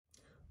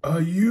Are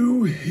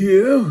you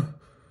here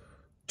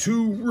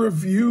to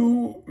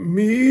review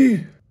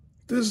me?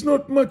 There's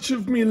not much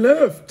of me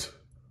left.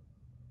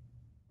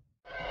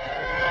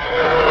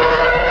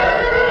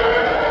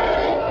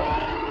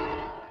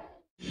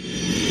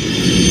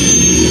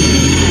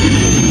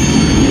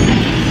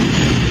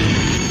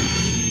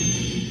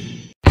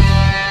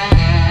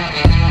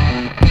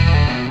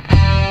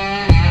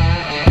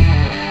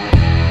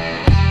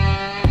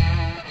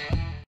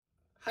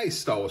 Hey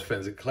Star Wars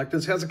fans and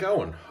collectors, how's it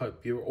going?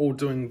 Hope you're all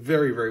doing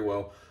very, very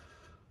well.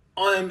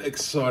 I'm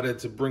excited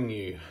to bring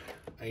you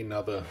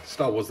another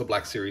Star Wars The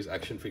Black Series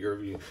action figure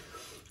review.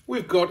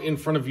 We've got in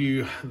front of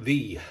you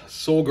the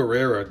Saw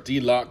Gerrera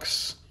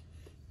Deluxe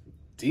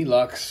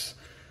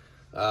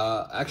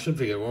action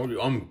figure.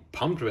 I'm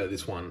pumped about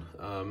this one.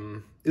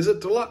 Is it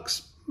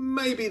deluxe?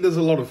 Maybe. There's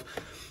a lot of...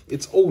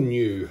 It's all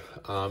new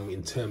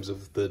in terms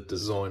of the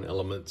design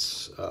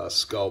elements,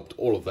 sculpt,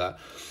 all of that.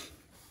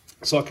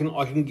 So I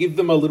can give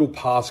them a little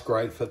pass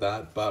grade for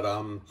that,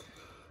 but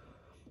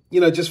you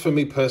know, just for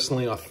me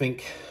personally, I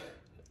think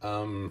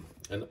an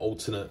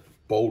alternate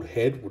bald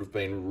head would have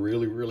been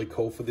really, really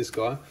cool for this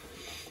guy.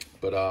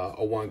 But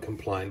I won't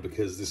complain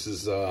because this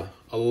is a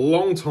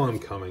long time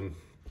coming.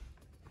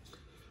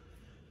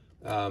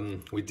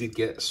 We did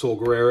get Saw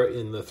Gerrera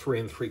in the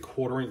 3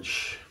 3/4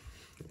 inch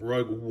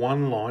Rogue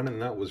One line,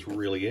 and that was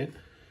really it.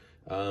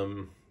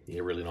 Yeah,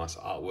 really nice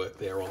artwork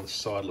there on the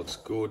side, looks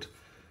good.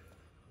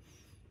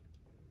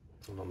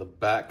 And on the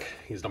back,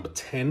 here's number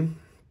 10.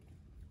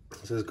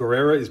 It says,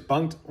 Gerrera is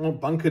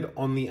bunkered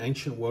on the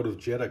ancient world of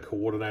Jeddah,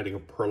 coordinating a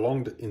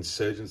prolonged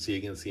insurgency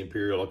against the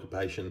Imperial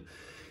occupation.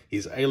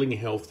 His ailing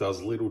health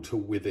does little to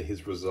wither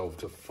his resolve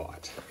to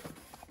fight.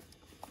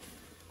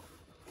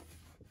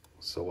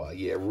 So,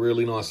 yeah,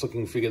 really nice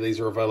looking figure. These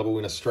are available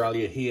in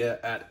Australia here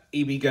at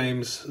EB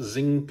Games,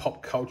 Zing,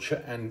 Pop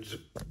Culture, and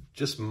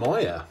just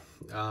Maya.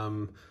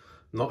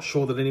 Not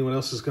sure that anyone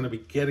else is going to be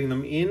getting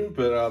them in,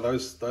 but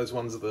those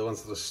ones are the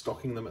ones that are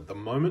stocking them at the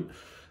moment.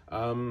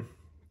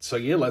 So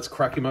yeah, let's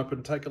crack him open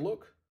and take a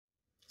look.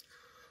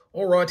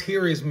 All right,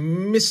 here is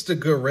Mr.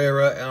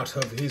 Gerrera out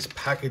of his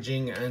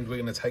packaging, and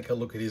we're going to take a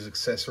look at his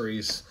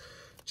accessories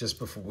just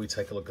before we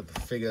take a look at the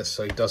figure.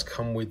 So he does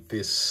come with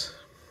this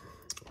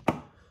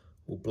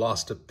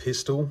blaster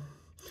pistol,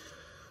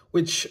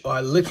 which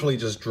I literally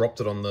just dropped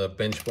it on the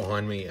bench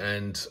behind me,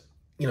 and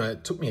you know,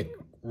 it took me to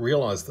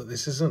realize that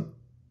this isn't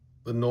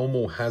the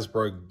normal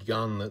Hasbro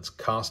gun that's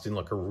cast in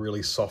like a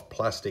really soft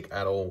plastic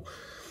at all.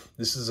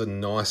 This is a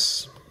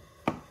nice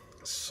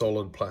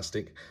solid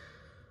plastic,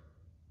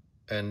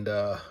 and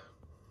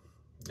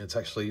it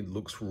actually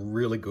looks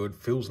really good,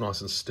 feels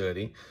nice and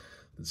sturdy.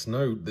 There's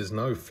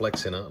no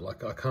flex in it.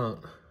 Like I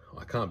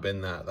can't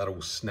bend that.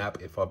 That'll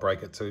snap if I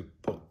break it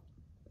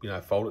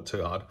fold it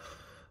too hard.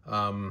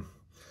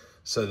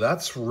 So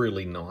that's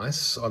really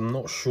nice. I'm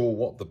not sure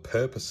what the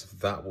purpose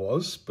of that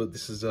was, but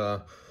this is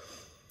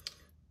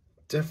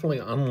definitely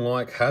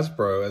unlike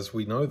Hasbro as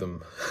we know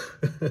them.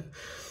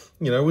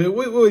 You know, we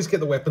always get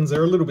the weapons.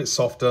 They're a little bit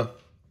softer,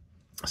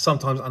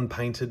 sometimes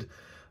unpainted.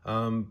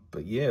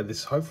 But yeah,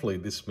 hopefully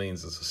this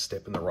means it's a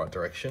step in the right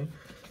direction.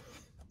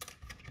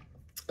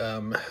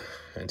 And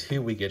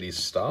here we get his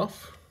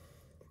staff,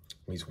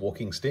 his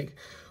walking stick,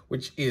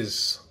 which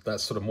is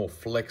that sort of more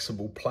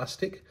flexible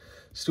plastic.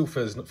 Still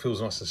feels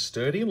nice and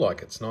sturdy,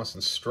 like it's nice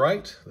and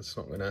straight. It's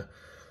not gonna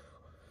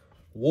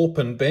warp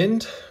and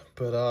bend,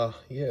 but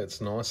yeah, it's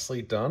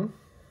nicely done.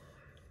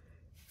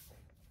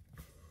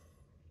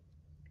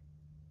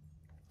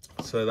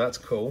 So that's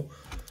cool.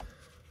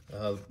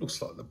 Looks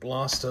like the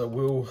blaster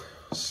will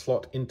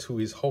slot into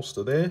his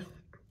holster there,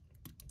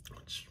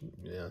 which,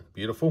 yeah,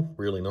 beautiful,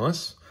 really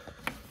nice.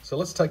 So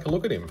let's take a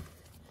look at him.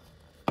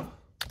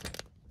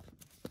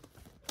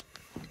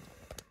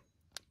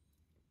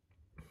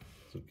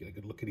 So get a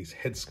good look at his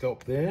head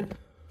sculpt there.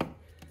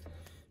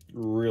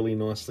 Really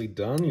nicely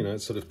done. You know,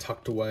 it's sort of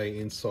tucked away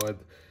inside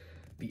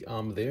the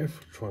arm there.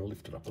 Try and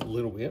lift it up a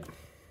little bit.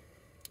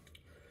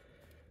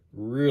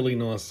 Really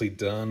nicely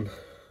done.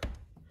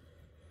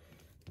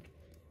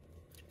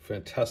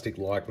 Fantastic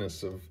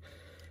likeness of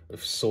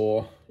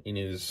Saw in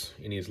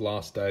his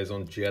last days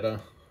on Jeddah.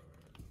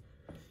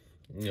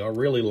 You know, I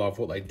really love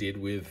what they did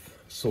with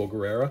Saw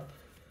Gerrera,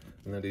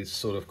 and that is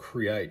sort of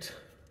create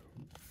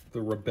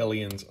the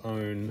Rebellion's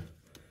own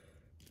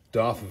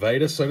Darth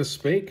Vader, so to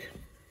speak.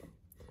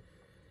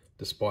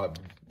 Despite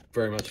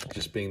very much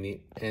just being the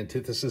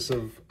antithesis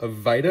of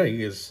Vader,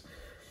 he is,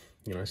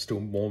 you know,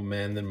 still more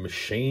man than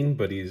machine,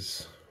 but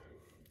he's,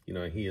 you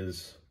know, he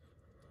is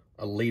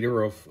a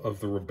leader of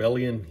the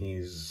rebellion.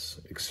 He's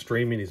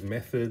extreme in his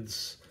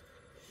methods.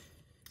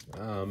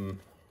 And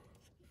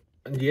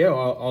yeah,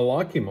 I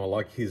like him. I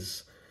like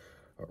his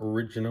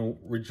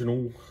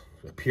original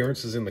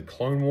appearances in the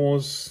Clone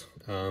Wars.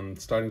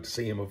 Starting to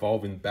see him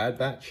evolve in Bad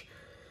Batch.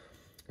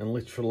 And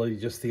literally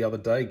just the other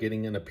day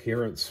getting an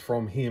appearance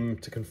from him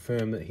to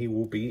confirm that he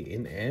will be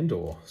in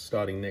Andor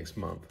starting next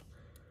month.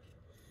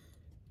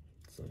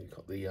 So you've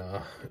got the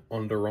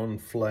Onderon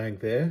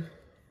flag there,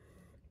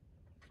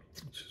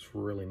 which is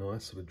really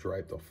nice, sort of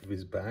draped off of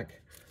his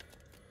back.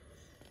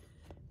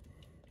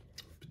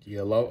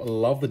 Yeah, I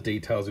love the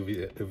details of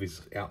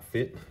his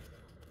outfit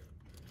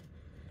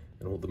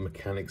and all the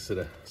mechanics that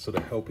are sort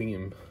of helping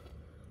him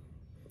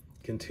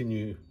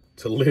continue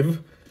to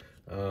live.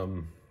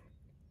 There's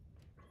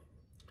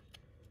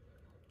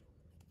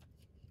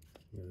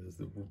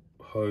the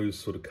hose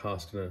sort of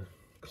cast in a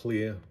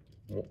clear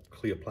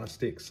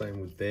plastic. Same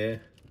with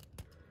there.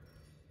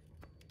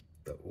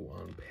 That will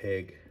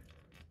unpeg.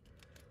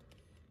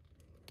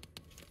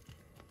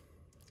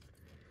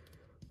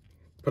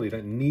 Probably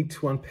don't need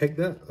to unpeg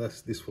that.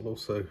 This will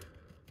also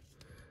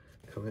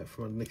come out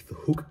from underneath the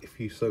hook if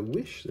you so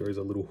wish. There is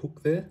a little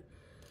hook there.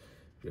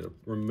 You're going to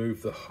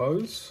remove the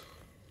hose.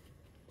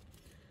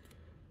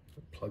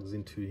 It plugs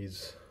into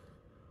his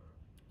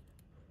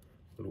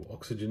little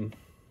oxygen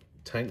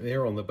tank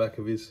there on the back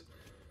of his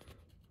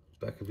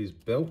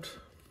belt.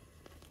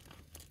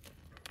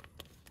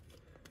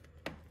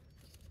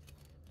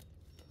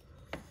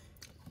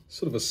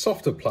 Sort of a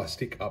softer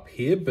plastic up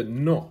here, but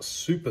not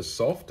super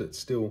soft. It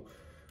still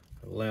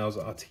allows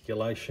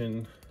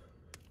articulation.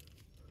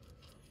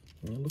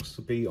 And it looks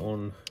to be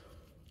on,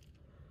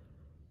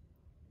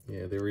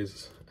 yeah, there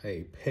is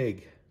a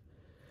peg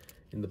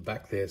in the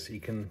back there, so you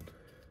can,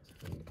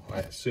 and I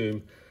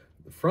assume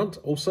the front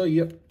also,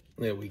 yep,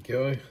 there we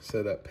go.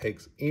 So that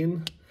pegs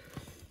in,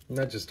 and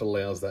that just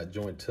allows that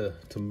joint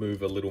to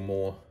move a little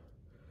more,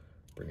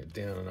 bring it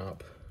down and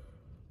up.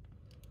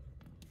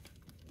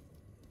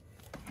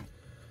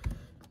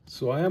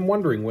 So I am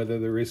wondering whether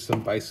there is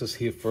some basis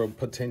here for a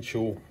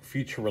potential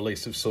future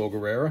release of Saw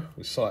Gerrera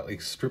with slightly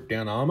stripped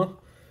down armor.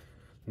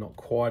 Not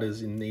quite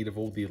as in need of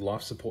all the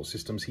life support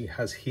systems he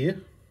has here.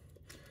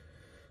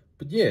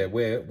 But yeah,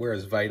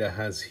 whereas Vader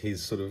has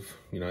his sort of,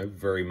 you know,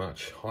 very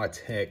much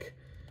high-tech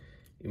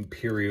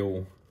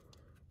Imperial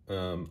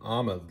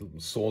armor,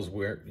 Saw's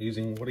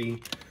using what he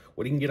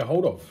can get a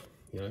hold of,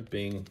 you know,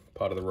 being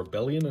part of the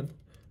rebellion and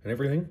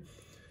everything.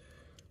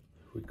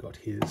 We've got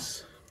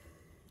his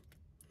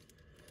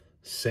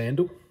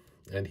sandal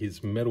and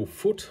his metal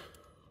foot,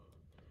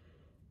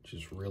 which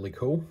is really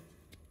cool.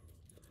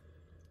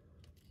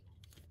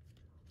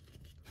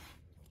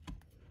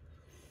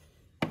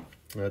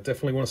 I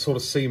definitely want to sort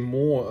of see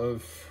more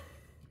of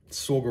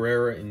Saw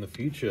Gerrera in the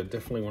future.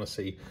 Definitely want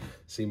to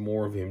see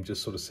more of him,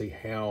 just sort of see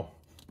how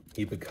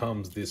he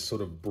becomes this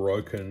sort of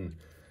broken,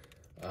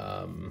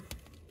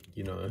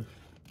 you know,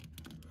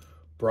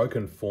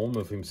 broken form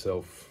of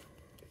himself.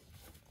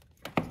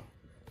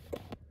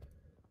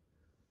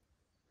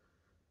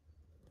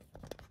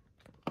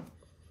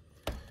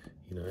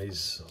 You know,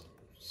 he's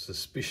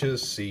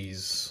suspicious,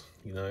 he's,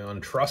 you know,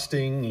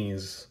 untrusting,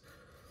 he's,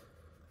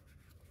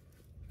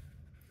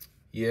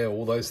 yeah,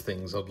 all those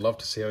things. I'd love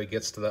to see how he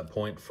gets to that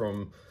point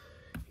from,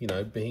 you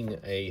know, being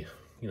a,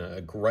 you know, a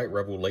great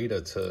rebel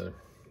leader to,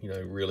 you know,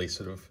 really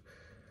sort of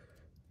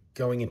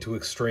going into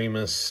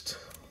extremist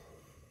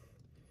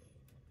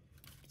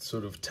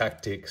sort of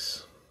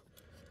tactics.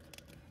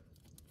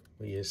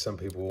 Yeah, some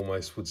people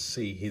almost would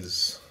see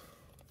his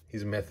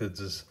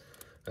methods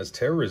as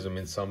terrorism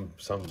in some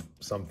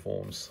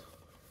forms.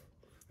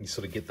 You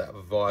sort of get that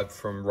vibe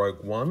from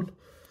Rogue One,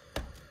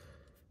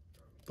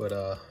 but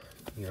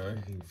you know,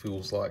 he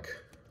feels like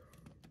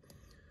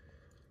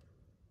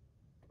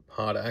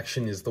hard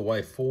action is the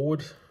way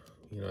forward.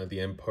 You know, the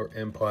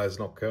Empire's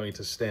not going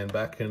to stand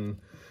back and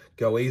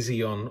go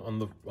easy on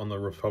the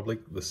Republic,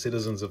 the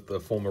citizens of the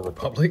former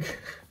Republic.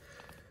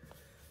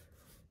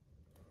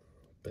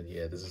 But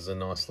yeah, this is a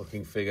nice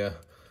looking figure.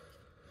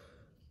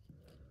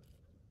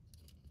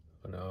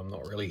 I know I'm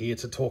not really here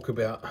to talk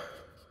about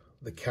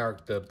the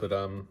character, but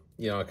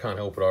you know, I can't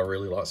help it. I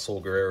really like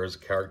Saw Gerrera as a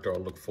character. I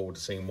look forward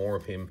to seeing more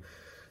of him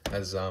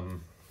as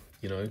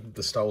you know,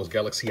 the Star Wars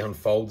galaxy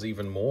unfolds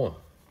even more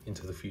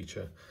into the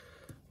future.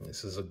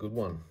 This is a good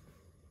one.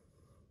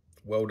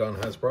 Well done,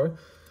 Hasbro.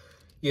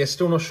 Yeah,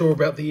 still not sure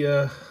about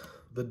the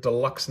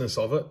deluxeness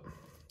of it,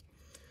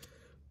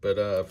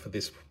 but for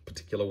this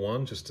particular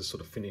one, just to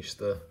sort of finish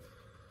the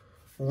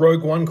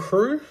Rogue One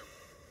crew,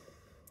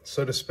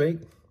 so to speak.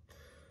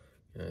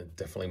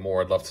 Definitely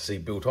more I'd love to see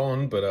built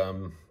on, but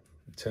in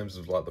terms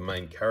of like the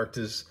main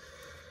characters,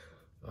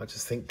 I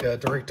just think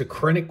Director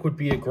Krennic would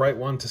be a great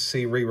one to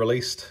see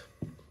re-released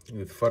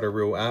with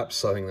photoreal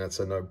apps. I think that's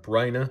a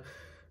no-brainer.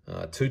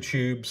 Two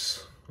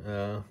Tubes,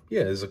 yeah,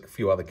 there's a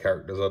few other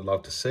characters I'd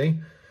love to see.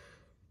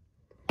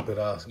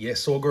 But yeah,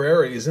 Saw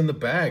Gerrera is in the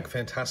bag.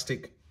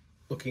 Fantastic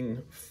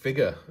looking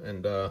figure,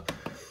 and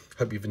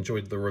hope you've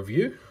enjoyed the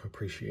review.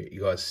 Appreciate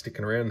you guys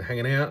sticking around and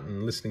hanging out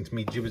and listening to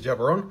me jibber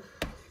jabber on.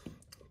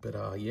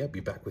 But yeah, be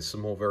back with some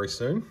more very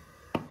soon.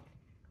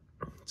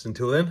 So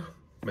until then,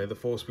 may the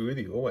Force be with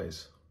you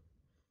always.